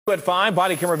At 5,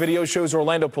 body camera video shows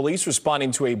Orlando police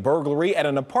responding to a burglary at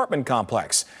an apartment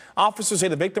complex. Officers say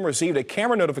the victim received a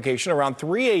camera notification around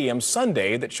 3 a.m.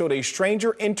 Sunday that showed a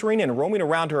stranger entering and roaming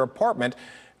around her apartment,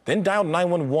 then dialed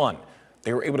 911.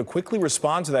 They were able to quickly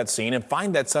respond to that scene and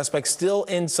find that suspect still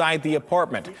inside the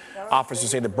apartment.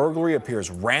 Officers say the burglary appears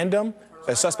random.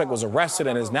 The suspect was arrested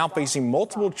and is now facing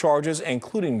multiple charges,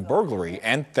 including burglary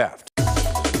and theft.